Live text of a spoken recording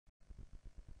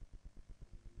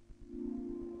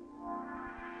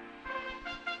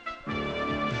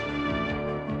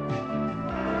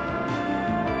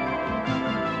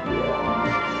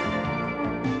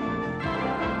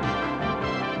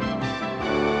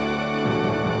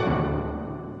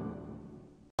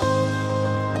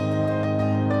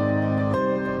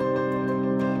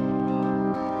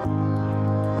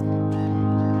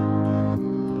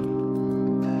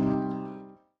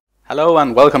Hello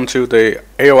and welcome to the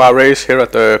AOR Race here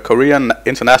at the Korean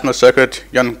International Circuit,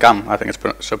 Yeongam, I think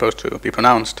it's supposed to be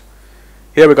pronounced.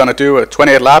 Here we're going to do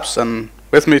 28 laps, and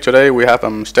with me today we have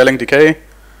Stelling DK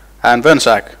and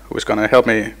Vernsack, who is going to help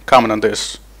me comment on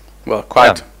this, well,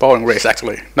 quite boring race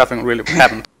actually. Nothing really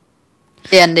happened.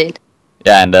 Yeah, indeed.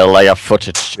 Yeah, and like a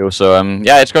footage too. So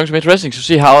yeah, it's going to be interesting to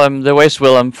see how the race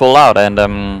will fall out. And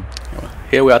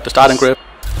here we are at the starting grid.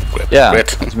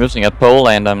 It's moving at pole,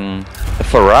 and a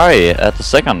Ferrari at the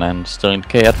second, and Stelling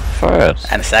DK at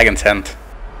first. And second tent.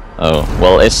 Oh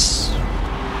well, it's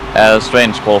a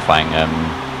strange qualifying.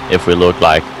 If we look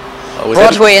like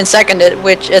Broadway in second,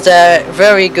 which is a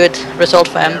very good result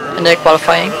for him in the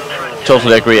qualifying.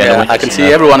 Totally agree. Yeah, I can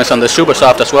see everyone is on the super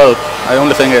soft as well. I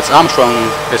only think it's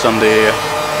Armstrong is on the.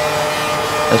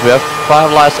 As we have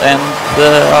 5 laps, and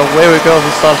away we go.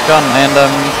 The start's gone, and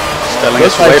Stelling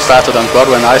is way faster than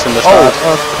Broadway and Ice in the start.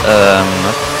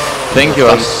 I think it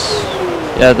was.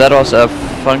 Yeah, that was a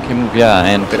funky move. Yeah,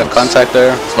 and bit of contact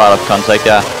there. A lot of contact.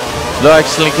 Yeah. Look,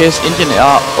 Stelling DK's engine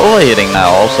are overheating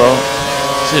now. Also,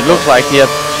 so it looks like he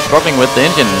is struggling with the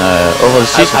engine over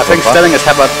the season. I think Stelling is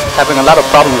having a lot of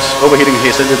problems overheating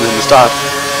his engine in the start.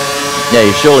 Yeah,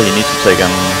 surely he needs to take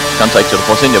contact to the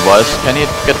Force India boys. Can he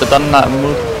get the done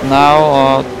move now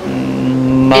or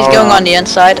no? He's going on the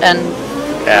inside, and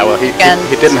yeah, well, he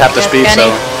didn't have the speed, so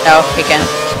no, he can't.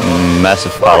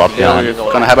 Massive power up behind.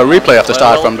 We're gonna have a replay of the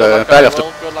start from the back of the.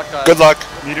 Good luck.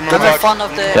 Good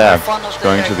luck. Yeah, it's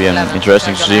going to be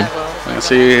interesting to see. You can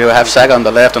see you have Saga on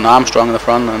the left and Armstrong in the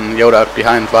front, and Yoda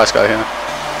behind Vice Guy here.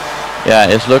 Yeah,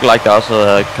 it looks like there's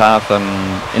a kind of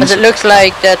But it looks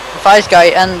like that Vice Guy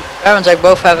and Vernsack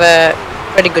both have a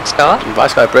pretty good start. And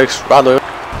Vice Guy breaks rather.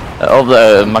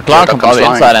 The McLaren comes on the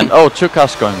inside, and 2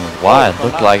 cars going wide.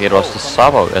 Looked like it was the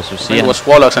Sabo, as you see. It was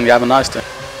Warlocks and Yava Nice there.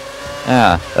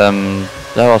 Yeah,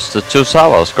 that was the 2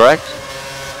 Sabos, correct?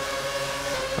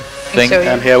 I think so,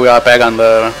 yeah. And here we are back on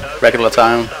the regular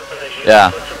time.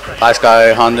 Yeah. Vice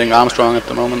Guy hunting Armstrong at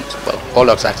the moment. Well,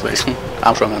 Warlocks actually.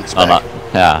 Armstrong on his back. No.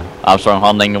 Yeah, Armstrong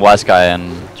hunting the Vice Guy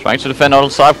and trying to defend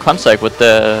all side contact with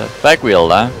the back wheel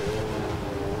there.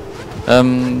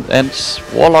 And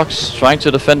Warlocks trying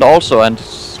to defend also, and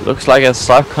looks like a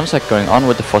side contact going on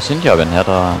with the Force India win here.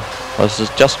 Was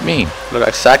it just me? Look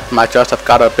like Zack might just have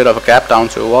got a bit of a gap down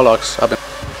to Warlocks.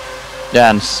 Yeah,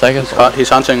 and Zack is... He's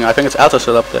hunting, I think it's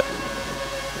Altazil up there.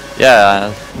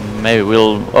 Yeah, maybe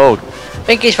we'll... I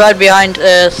think he's right behind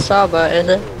Saba, is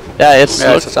it? Yeah, it's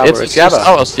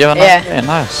Yava. Yeah,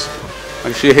 nice.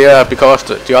 You see here, because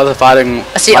the other fighting...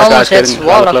 I see almost hits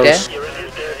Warlock there.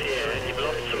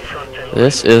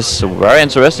 This is very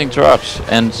interesting to watch,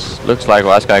 and looks like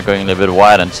Vice Guy going a little bit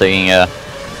wide and taking a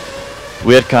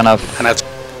weird kind of...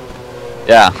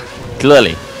 Yeah,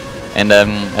 clearly. And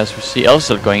as we see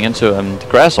Elsil going into the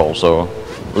grass also,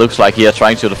 looks like he is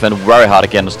trying to defend very hard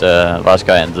against Vice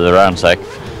Guy and the Vernsack.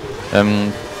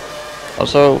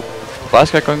 Also,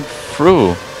 Vice Guy going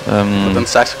through. But then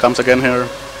Sax comes again here in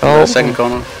the second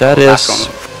corner. That is...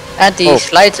 And he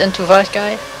slides into Vice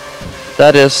Guy.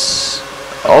 That is...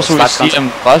 Also we see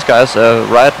Vice Guy's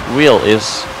right wheel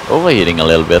is overheating a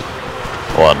little bit.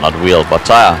 Or not wheel, but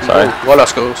tire, sorry.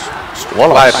 Warlocks goes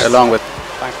right along with...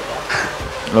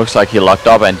 Looks like he locked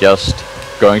up and just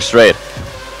going straight.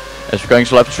 As we're going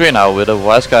to lap 3 now with a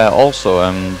Vice Guy also.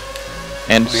 And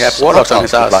we have Warlocks on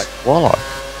his ass. Like Warlock.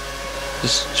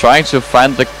 Just trying to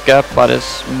find the gap, but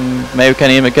it's maybe can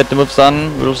even get the moves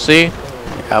done. We'll see.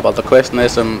 Yeah, but the question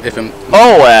is if him.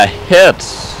 Oh, a hit!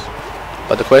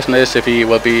 But the question is if he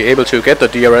will be able to get the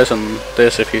DRS on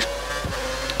this if he's.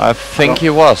 I think he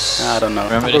was. I don't know.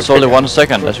 Remember, it's only 1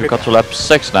 second as we got to lap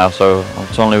 6 now, so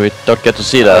it's only we don't get to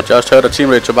see that. I just heard a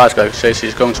teammate to Vice Guy says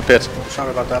he's going to pit.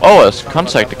 Sorry about that. Oh, it's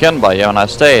contact again by Yava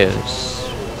Nice Day.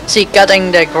 Is he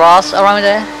cutting the grass around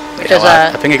there? Yeah,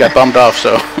 well, I think he got bumped off,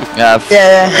 so... yeah.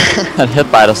 And hit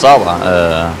by the Sauber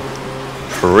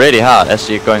pretty hard as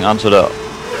he's going onto the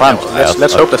front. Yeah,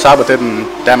 let's hope the Sauber didn't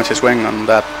damage his wing on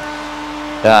that.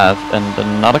 Yeah, and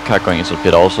another car going into the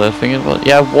pit also, I think it was...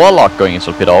 Yeah, Warlock going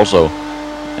into the pit also.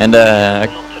 And a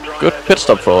good pit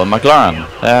stop for McLaren.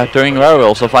 Doing very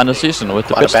well so far in the season with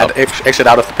the pit stop. Exit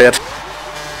out of the pit.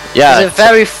 Yeah, it's a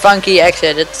very funky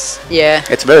exit. It's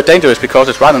very dangerous because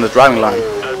it's right on the driving line.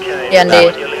 Yeah,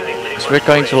 indeed. So we're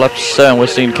going to lap 7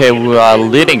 with Stelling DK, who are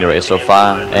leading the race so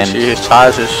far. And see his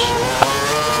tires is...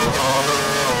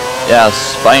 Yeah,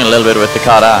 spying a little bit with the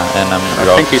car there. And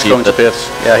I think he's going to pits.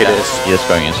 Yeah, he is. He is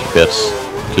going into pits,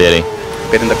 clearly.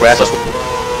 Bit in the grass. So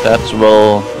that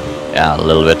will... Yeah, a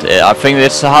little bit. I think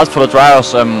it's hard for the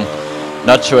drivers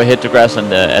not to hit the grass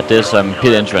at this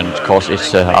pit entrance, because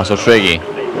it's also tricky.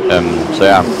 So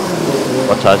yeah.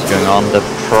 what tires is going on. The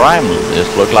prime is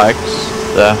look like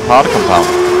the hard compound.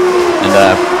 And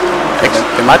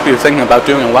they might be thinking about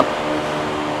doing a one.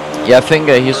 yeah, I think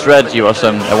his strategy was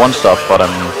a one-stop, but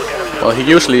well, he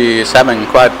usually is having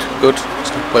quite good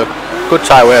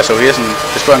tire wear, so he isn't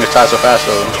destroying his tires so fast.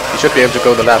 So he should be able to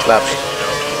go the last laps.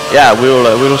 yeah, we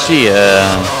will see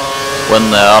when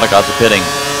the other guys are pitting.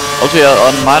 Also,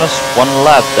 on -1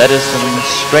 lap, that is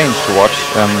strange to watch.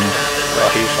 Well,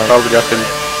 he's probably just been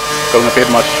going a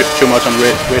bit too much on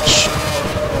rich.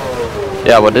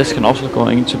 Yeah, but this can also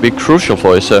going to be crucial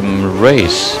for his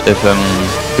race if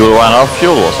he will run out of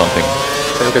fuel or something.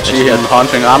 So you can see him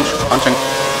hunting.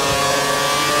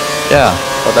 Yeah.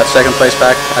 For that second place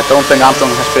back. I don't think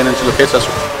Armstrong has been into the pits as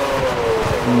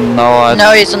well.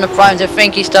 No, he's on the primes. I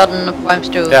think he started on the primes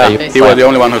too. Yeah, he was the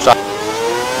only one who started.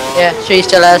 Yeah, so he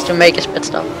still has to make his pit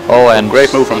stop. Oh, and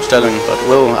great move from Stelling, but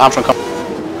will Armstrong come?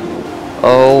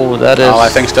 Oh, that is. Oh, I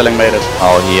think Stelling made it.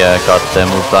 Oh, he got the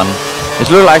move done. It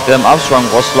looked like Armstrong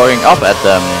was slowing up at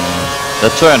the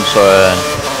turn, so I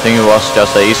think it was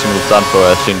just an easy move done for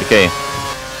CNDK.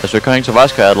 As we're coming to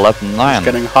Vasco at lap 9. He's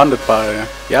getting hunted by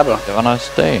Jabba. Have a nice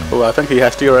day. Oh, I think he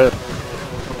has DRS.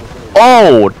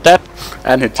 Oh, that.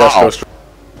 And he just goes through.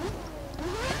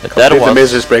 That was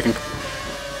misses braking.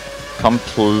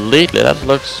 Completely. That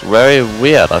looks very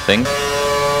weird, I think.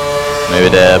 Maybe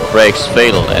the brakes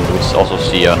failed, and we also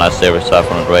see a nice day restart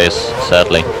from the race,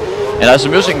 sadly. And as the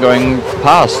music going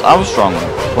past Armstrong.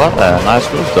 What a nice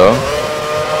move, though.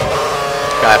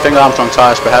 Yeah, I think Armstrong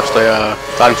tires perhaps they are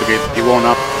starting to be worn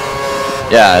up.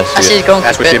 Yeah, as he's going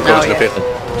to pit now, to the pit.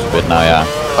 Pit now, yeah.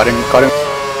 Cutting.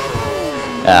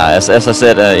 Yeah, as I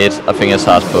said, I think it's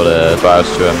hard for the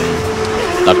drivers to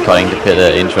not cutting the pit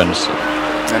entrance.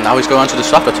 And now he's going on to the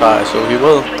softer tire, so he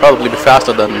will probably be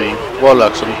faster than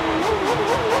Warlock. So.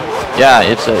 Yeah,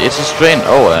 it's a strain.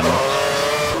 Oh, and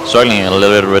struggling a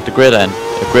little bit with the grip and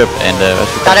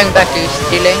cutting back to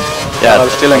Stealing. Yeah,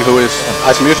 Stealing, who is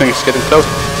Muting is getting close.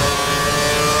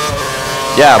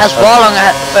 Yeah. As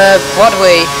Warlock,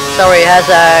 Broadway, sorry, has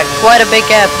quite a big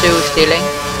gap to Stealing.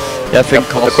 Yeah, I think.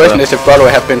 The question is if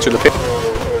Broadway have been to the pit.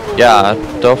 Yeah, I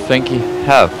don't think he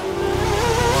have.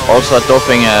 Also, I don't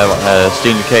think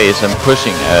Stealing K is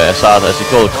pushing as hard as he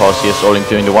could, because he is only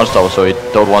doing the one stop, so he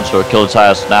don't want to kill the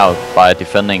tires now by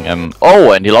defending him.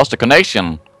 Oh, and he lost the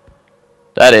connection.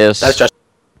 That's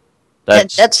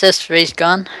his race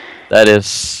gone. That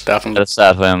is definitely that's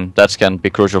sad for him. That can be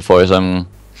crucial for his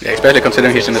yeah, especially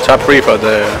considering he's in the top 3 for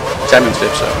the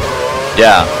championship. So.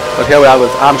 Yeah. But here we are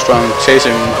with Armstrong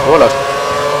chasing Warlock.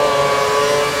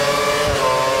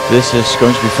 This is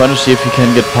going to be fun to see if he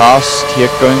can get past here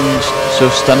going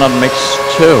to standard mix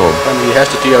 2. And he has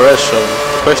the DRS, so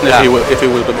the question is if he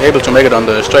will be able to make it on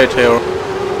the straight here.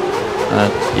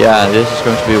 Yeah, this is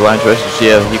going to be very interesting to see.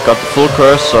 He got the full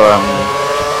course, so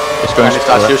it's going to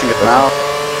start using it now.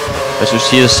 As you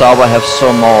see, the Sauber have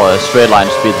so more straight line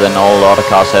speed than all the other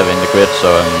cars have in the grid,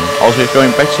 so also he's going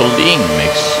back to lean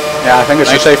mix. Yeah, I think it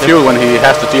should save fuel when he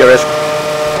has the DRS.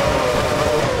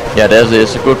 Yeah,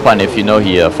 there's a good point if you know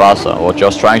he faster, or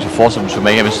just trying to force him to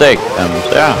make a mistake. So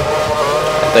yeah.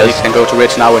 Then he can go to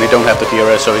Ridge now when he don't have the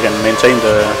DRS, so he can maintain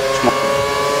the small.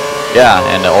 Yeah,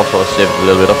 and also save a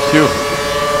little bit of fuel.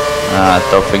 I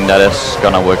don't think that is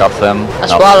gonna work out for them.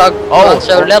 As Warlock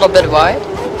also a little bit wide.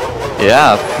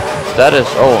 Yeah, that is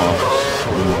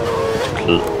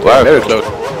very close.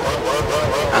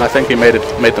 And I think he made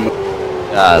the move.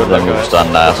 Yeah, the move's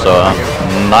done there. So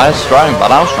nice driving by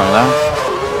Armstrong there.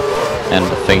 And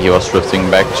I think he was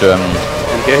drifting back to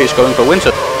and here he's going for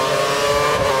Winter.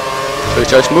 So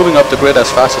he's just moving up the grid as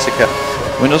fast as he can.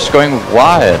 Winter's going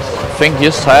wide. I think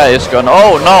his tire is gone.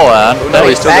 Oh no, no,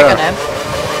 he's still there.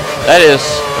 That is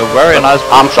a very nice.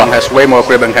 Armstrong has way more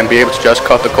grip and can be able to just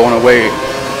cut the corner away.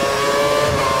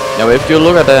 Yeah, but if you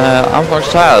look at Armstrong's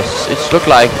tires, it looks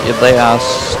like they are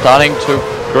starting to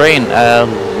grain a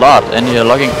lot, and you're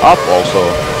locking up also.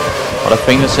 But I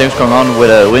think the same is going on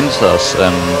with Winters,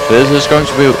 and this is going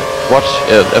to be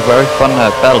a very fun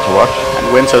battle to watch.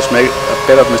 And Winters made a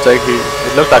bit of mistake.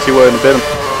 It looked like he were in a bit,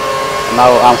 and now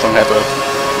Armstrong had to.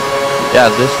 Yeah,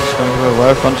 this is going to be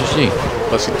very fun to see.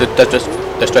 But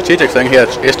the strategic thing here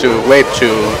is to wait to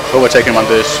overtake him on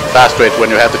this fast straight when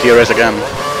you have the DRS again.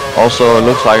 Also, it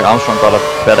looks like Armstrong got a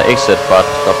better exit, but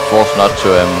got forced not to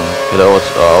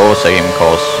overtake him,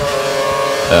 cause.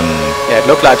 Yeah, it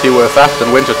looked like he were faster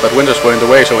than Winters, but Winters were in the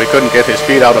way, so he couldn't get his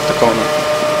speed out of the corner.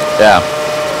 Yeah.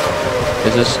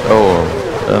 This is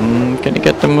can he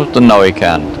get the move? No, he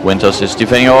can't. Winters is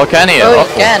defending, or can he? Oh,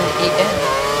 he can.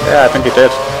 Yeah, I think he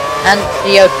did. And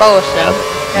he outpowers him.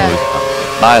 Yeah.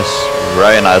 Nice,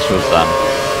 very nice move done.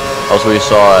 Also, we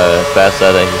saw fast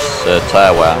that his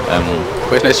tire wear.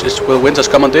 Question is, will Winters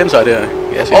come on the inside here?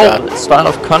 Yes, he Oh, does. start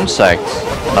of contact,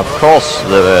 and of course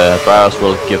the drivers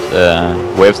will give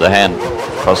wave the hand,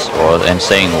 and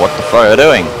saying what the fuck are you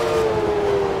doing?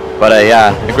 But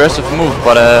yeah, aggressive move.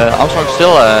 But Armstrong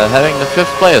still having the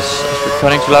 5th place as we're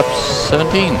cutting to lap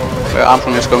 17.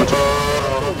 Armstrong is going to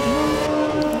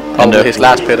probably his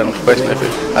last pit, and question if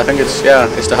I think it's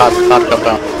the hard come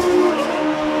down.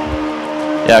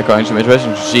 Yeah, going to be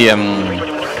interesting to see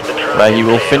where he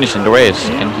will finish in the race,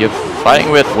 and here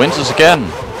fighting with Winters again.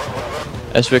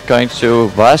 As we're going to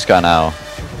Vaska now.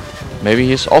 Maybe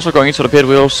he's also going into the pit.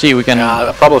 We'll see. We can. Yeah,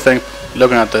 I probably think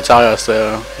looking at the tires,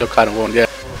 they look kind of worn. Yeah.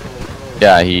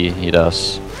 Yeah, he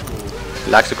does.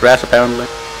 He likes the grass apparently.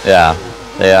 Yeah,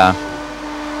 they are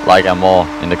like more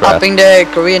in the grass. Helping the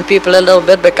Korean people a little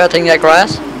bit by cutting their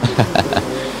grass.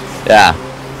 Yeah,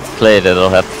 clearly they'll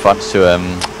have fun to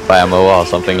buy a mower or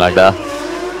something like that.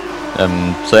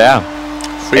 So yeah,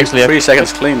 3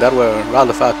 seconds clean. That were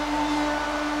rather fast.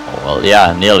 Oh, well,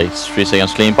 yeah, nearly 3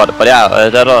 seconds clean. But yeah,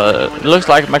 that looks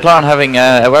like McLaren having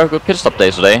a very good pit stop day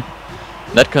today.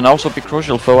 That can also be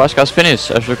crucial for Vaska's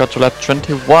finish as we got to lap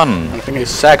 21. I think he's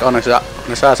Zach on his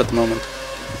ass at the moment.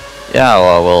 Yeah,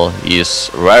 well, he's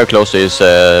very close to his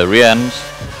rear end.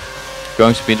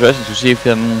 Going to be interesting to see if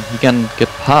he can get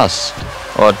past,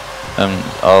 or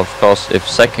of course if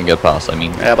Zach can get past. I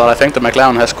mean. Yeah, but I think the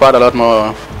McLaren has quite a lot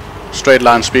more straight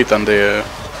line speed than the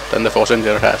Force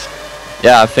India has.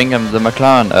 Yeah, I think the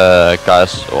McLaren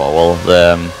guys,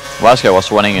 the Vaska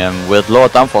was running with lower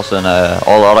downforce than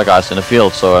all the other guys in the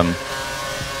field, so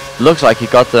looks like he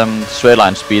got straight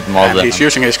line speed more than. He's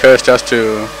using his curse just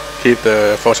to keep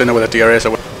the Force India with the DRS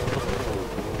away.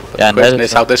 Yeah, the question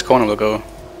is how this corner will go.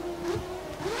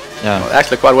 Yeah. Well,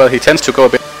 actually quite well. He tends to go a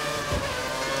bit.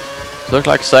 Looks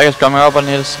like Zach is coming up on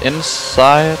his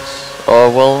inside,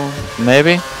 or well,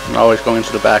 maybe. No, he's going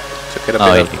into the back to get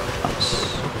a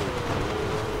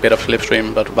bit of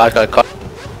slipstream, but Vaska cuts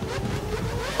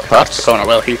the corner.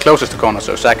 Well, he closes the corner,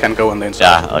 so Zach can go on the inside.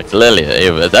 Yeah, clearly,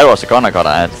 if that was a corner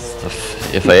cut,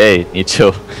 FIA need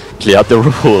to clear up the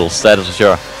rules, that is for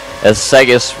sure. As Zach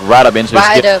is right up into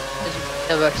right up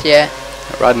the box, yeah.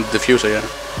 Right in the diffuser, yeah.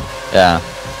 Yeah,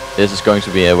 this is going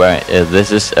to be a very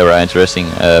interesting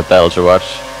battle to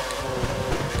watch.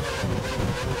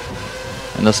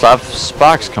 And the Slav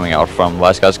sparks coming out from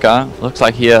Vaska's car. Looks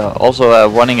like he also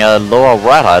running a lower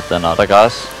ride height than other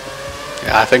guys.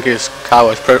 Yeah, I think his car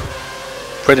was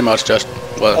pretty much just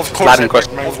flat and crushed.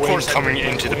 Of course, coming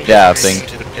into the pits. Yeah, I think.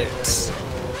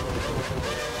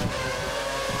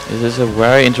 This is a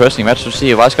very interesting match to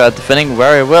see. Vaska defending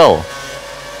very well,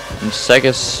 and Zach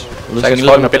is losing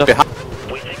a bit behind.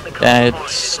 Yeah, it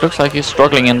looks like he's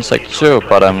struggling in Sector 2,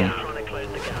 but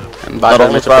not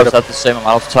all the drivers have the same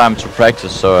amount of time to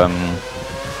practice, so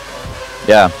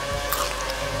yeah.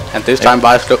 And this time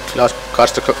Bias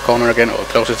cuts the corner again, or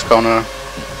closes the corner.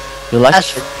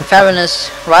 As Farron is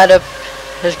right up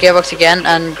his gearbox again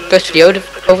and goes to the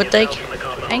overtake,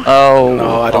 I think. Oh,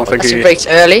 no, I don't think he brakes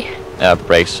early. Yeah,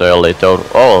 brakes early. Bit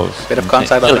of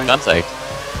contact, I think. Contact. I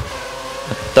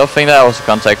don't think that was a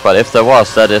contact, but if there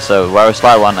was, that is a very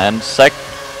slight one. And Zach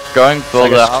going for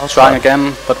the outside. Trying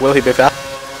again, but will he be fast?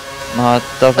 No, I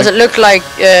don't Does it look like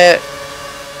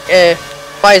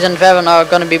Bias and Farron are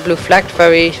gonna be blue flagged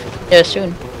very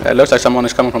soon? It looks like someone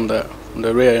is coming from the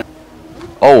rear. Yeah.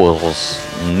 Oh, it was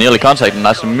nearly contact, and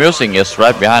as Musing is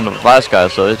right behind the Vaska,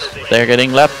 so they're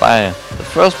getting lapped by the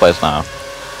first place now.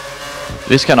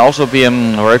 This can also be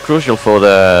very crucial for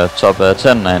the top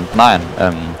 10 and 9,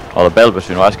 or the battle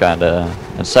between Vaska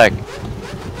and Zach.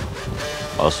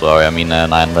 Oh, sorry, I mean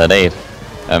 9 and 8.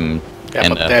 Yeah,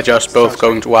 but they're just both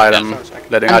going to wide and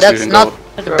letting us that's not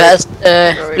the best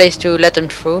place to let them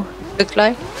through, looks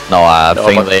like. No, I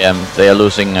think they are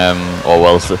losing, I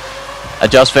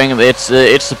just think it's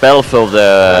the battle for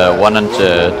the 1 and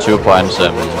 2 points.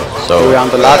 So we're on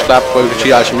the last lap where the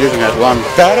GI Musing has won.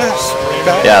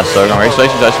 Yeah, so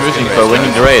congratulations to Musing for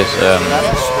winning the race.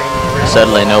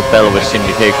 Sadly, no battle with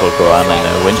CMDK could go on,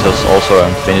 and Winters also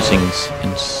finishing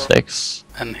in 6th.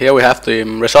 And here we have the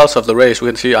results of the race. We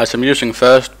can see Musing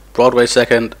first, Broadway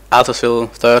second, Arthursill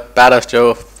third, Badass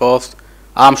Joe fourth,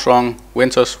 Armstrong,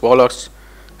 Winters, Warlocks,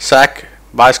 Zach,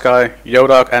 Vaska,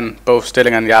 Yodok, and both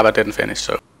Stilling and Java didn't finish.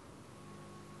 So.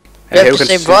 We have to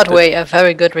say Broadway a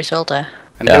very good result there.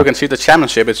 And here we can see the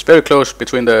championship. It's very close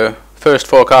between the first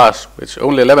 4 cars, which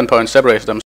only 11 points separates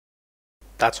them.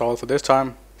 That's all for this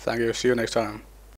time. Thank you. See you next time.